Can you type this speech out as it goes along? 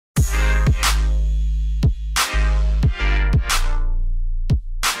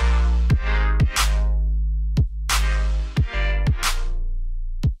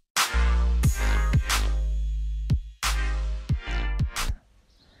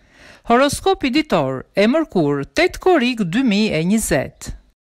Horoskopi Ditor e Mërkurë 8 Korrik 2020.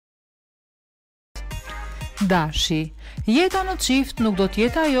 Dashi, jeta në çift nuk do të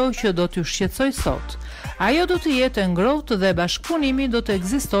jetë ajo që do t'ju shqetësoj sot. Ajo do të jetë e ngrohtë dhe bashkëpunimi do të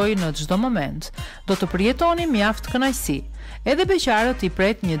ekzistojë në çdo moment. Do të përjetoni mjaft kënaqësi. Edhe beqarët i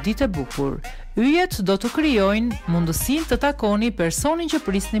pret një ditë e bukur. Yjet do të krijojnë mundësinë të takoni personin që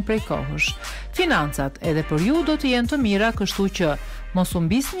prisni prej kohësh. Financat edhe për ju do të jenë të mira, kështu që mos u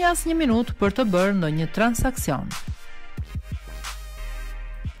mbisni as një minutë për të bërë ndonjë transakcion.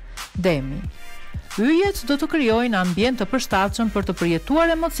 Demi. Yjet do të krijojnë ambient të përshtatshëm për të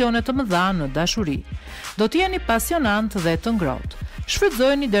përjetuar emocione të mëdha në dashuri. Do të jeni pasionant dhe të ngrohtë.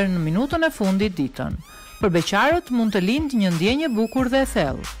 Shfrytëzojeni deri në minutën e fundit ditën. Për beqarët mund të lindë një ndjenjë e bukur dhe e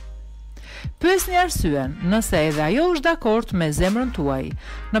thellë. Pyesni arsyen, nëse edhe ajo është dakord me zemrën tuaj.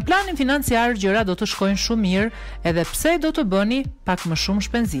 Në planin financiar gjëra do të shkojnë shumë mirë, edhe pse do të bëni pak më shumë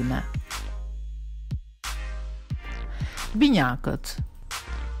shpenzime. Binjakët.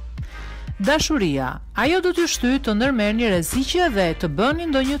 Dashuria, ajo do t'ju shtyjë të ndërmerrni rreziqe dhe të bëni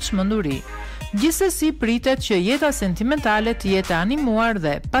ndonjë çmenduri. Gjithsesi pritet që jeta sentimentale të jetë animuar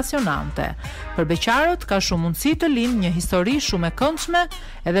dhe pasionante. Për beqarët ka shumë mundësi të lindë një histori shumë e këndshme,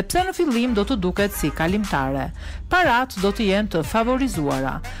 edhe pse në fillim do të duket si kalimtare. Parat do të jenë të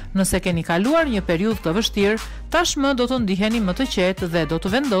favorizuara. Nëse keni kaluar një periudhë të vështirë, tashmë do të ndiheni më të qetë dhe do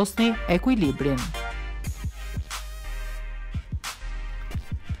të vendosni ekuilibrin.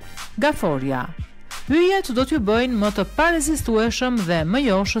 Gaforja. Yjet do t'ju bëjnë më të parezistueshëm dhe më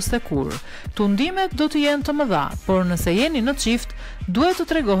joshës se kur. Tundimet do të jenë të mëdha, por nëse jeni në çift, duhet të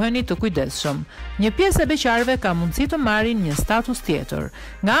tregoheni të kujdesshëm. Një pjesë e beqarëve ka mundësi të marrin një status tjetër.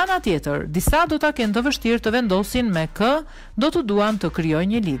 Nga ana tjetër, disa do ta kenë të vështirë të vendosin me kë do të duan të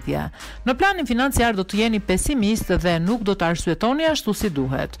krijojnë një lidhje. Në planin financiar do të jeni pesimist dhe nuk do të arsyetoni ashtu si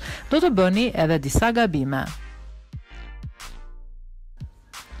duhet. Do të bëni edhe disa gabime.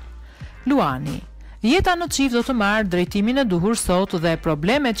 Luani. Jeta në çift do të marrë drejtimin e duhur sot dhe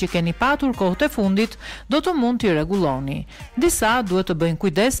problemet që keni patur kohët e fundit do të mund t'i rregulloni. Disa duhet të bëjnë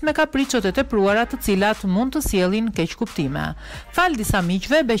kujdes me kapriçot e tepruara të cilat mund të sjellin keqkuptime. Fal disa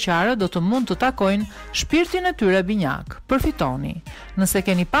miqve, beqarët do të mund të takojnë shpirtin e tyre binjak. Përfitoni. Nëse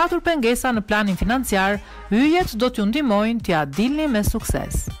keni patur pengesa në planin financiar, yjet do t'ju ndihmojnë t'ia dilni me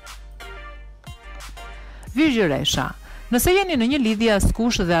sukses. Virgjëresha. Nëse jeni në një lidhje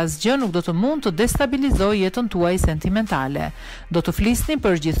askush dhe asgjë nuk do të mund të destabilizojë jetën tuaj sentimentale. Do të flisni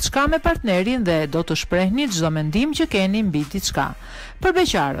për gjithçka me partnerin dhe do të shprehni çdo mendim që keni mbi diçka. Për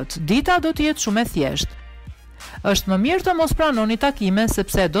beqarët, dita do të jetë shumë e thjeshtë. Është më mirë të mos pranoni takime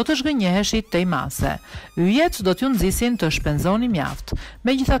sepse do të zhgënjeheshit tej mase. Yjet do t'ju nxisin të shpenzoni mjaft.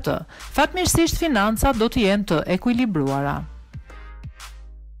 Megjithatë, fatmirësisht financat do të jenë të ekuilibruara.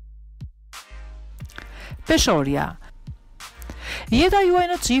 Peshorja. Jeta juaj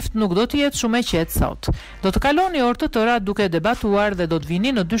në çift nuk do të jetë shumë e qetë sot. Do të kaloni orë të tëra duke debatuar dhe do të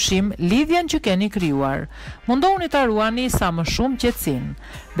vini në dyshim lidhjen që keni krijuar. Mundohuni ta ruani sa më shumë qetësinë.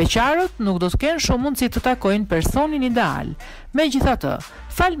 Beqarët nuk do të kenë shumë mundësi të takojnë personin ideal. Megjithatë,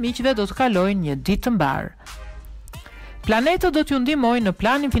 fal miqve do të kalojnë një ditë të mbar. Planetët do t'ju ndihmojnë në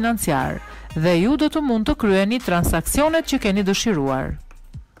planin financiar dhe ju do të mund të kryeni transaksionet që keni dëshiruar.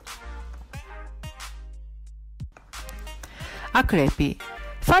 Akrepi.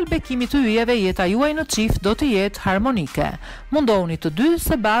 Fal bekimit të yjeve, jeta juaj në çift do të jetë harmonike. Mundohuni të dy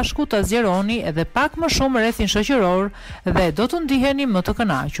së bashku të zgjeroni edhe pak më shumë rrethin shoqëror dhe do të ndiheni më të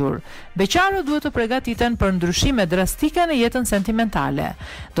kënaqur. Beqarët duhet të përgatiten për ndryshime drastike në jetën sentimentale.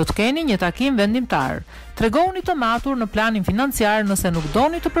 Do të keni një takim vendimtar. Tregoni të matur në planin financiar nëse nuk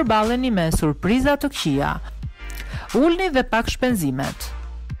doni të përballeni me surpriza të këqija. Ulni dhe pak shpenzimet.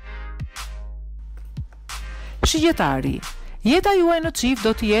 Shigjetari. Jeta juaj në çift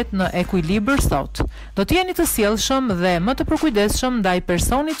do të jetë në ekuilibër sot. Do të jeni të sjellshëm dhe më të përkujdesshëm ndaj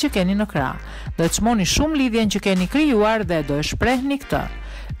personit që keni në krah. Do të çmoni shumë lidhjen që keni krijuar dhe do e shprehni këtë.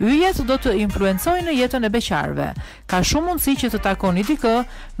 Yjet do të influencojnë në jetën e beqarëve. Ka shumë mundësi që të takoni dikë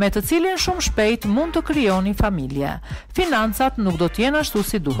me të cilin shumë shpejt mund të krijoni familje. Financat nuk do të jenë ashtu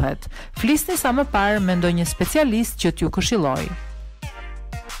si duhet. Flisni sa më parë me ndonjë specialist që t'ju këshillojë.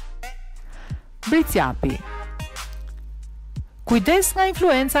 Bricjapi. Kujdes nga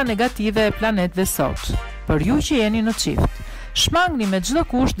influenca negative e planetëve sot, për ju që jeni në çift. Shmangni me çdo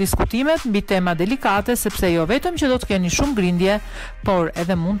kusht diskutimet mbi tema delikate sepse jo vetëm që do të keni shumë grindje, por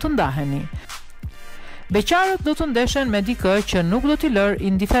edhe mund të ndaheni. Beqarët do të ndeshen me dikë që nuk do t'i lërë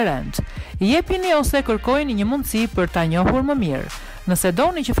indiferent. Jepini ose kërkojini një mundësi për ta njohur më mirë. Nëse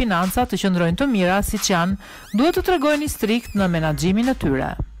doni që financat të qëndrojnë të mira siç janë, duhet të tregojeni strikt në menaxhimin e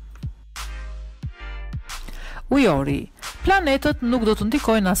tyre. Ujori, planetët nuk do të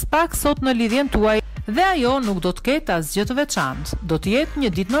ndikojnë as pak sot në lidhjen tuaj dhe ajo nuk do të ketë asgjë të veçantë. Do të jetë një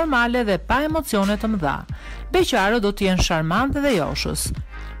ditë normale dhe pa emocione të mëdha. Beqarët do të jenë charmante dhe joshës.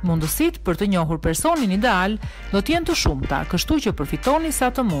 Mundësitë për të njohur personin ideal do të jenë të shumta, kështu që përfitoni sa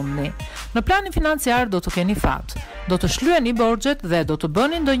të mundni. Në planin financiar do të keni fat. Do të shlyeni borxhet dhe do të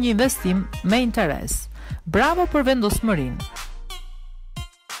bëni ndonjë investim me interes. Bravo për vendosmërinë.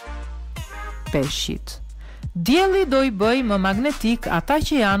 Peshqit. Dielli do i bëj më magnetik ata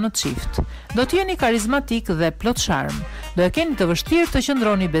që janë në çift. Do të jeni karizmatik dhe plot sharm. Do e keni të vështirë të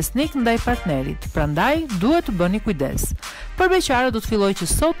qëndroni besnik ndaj partnerit, prandaj duhet të bëni kujdes. Për beqarët do të fillojë që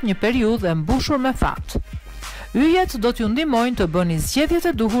sot një periudhë e mbushur me fat. Yjet do t'ju ndihmojnë të bëni zgjedhjet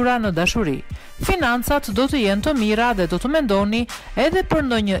e duhura në dashuri. Financat do të jenë të mira dhe do të mendoni edhe për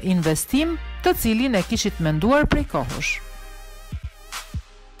ndonjë investim të cilin e kishit menduar prej kohësh.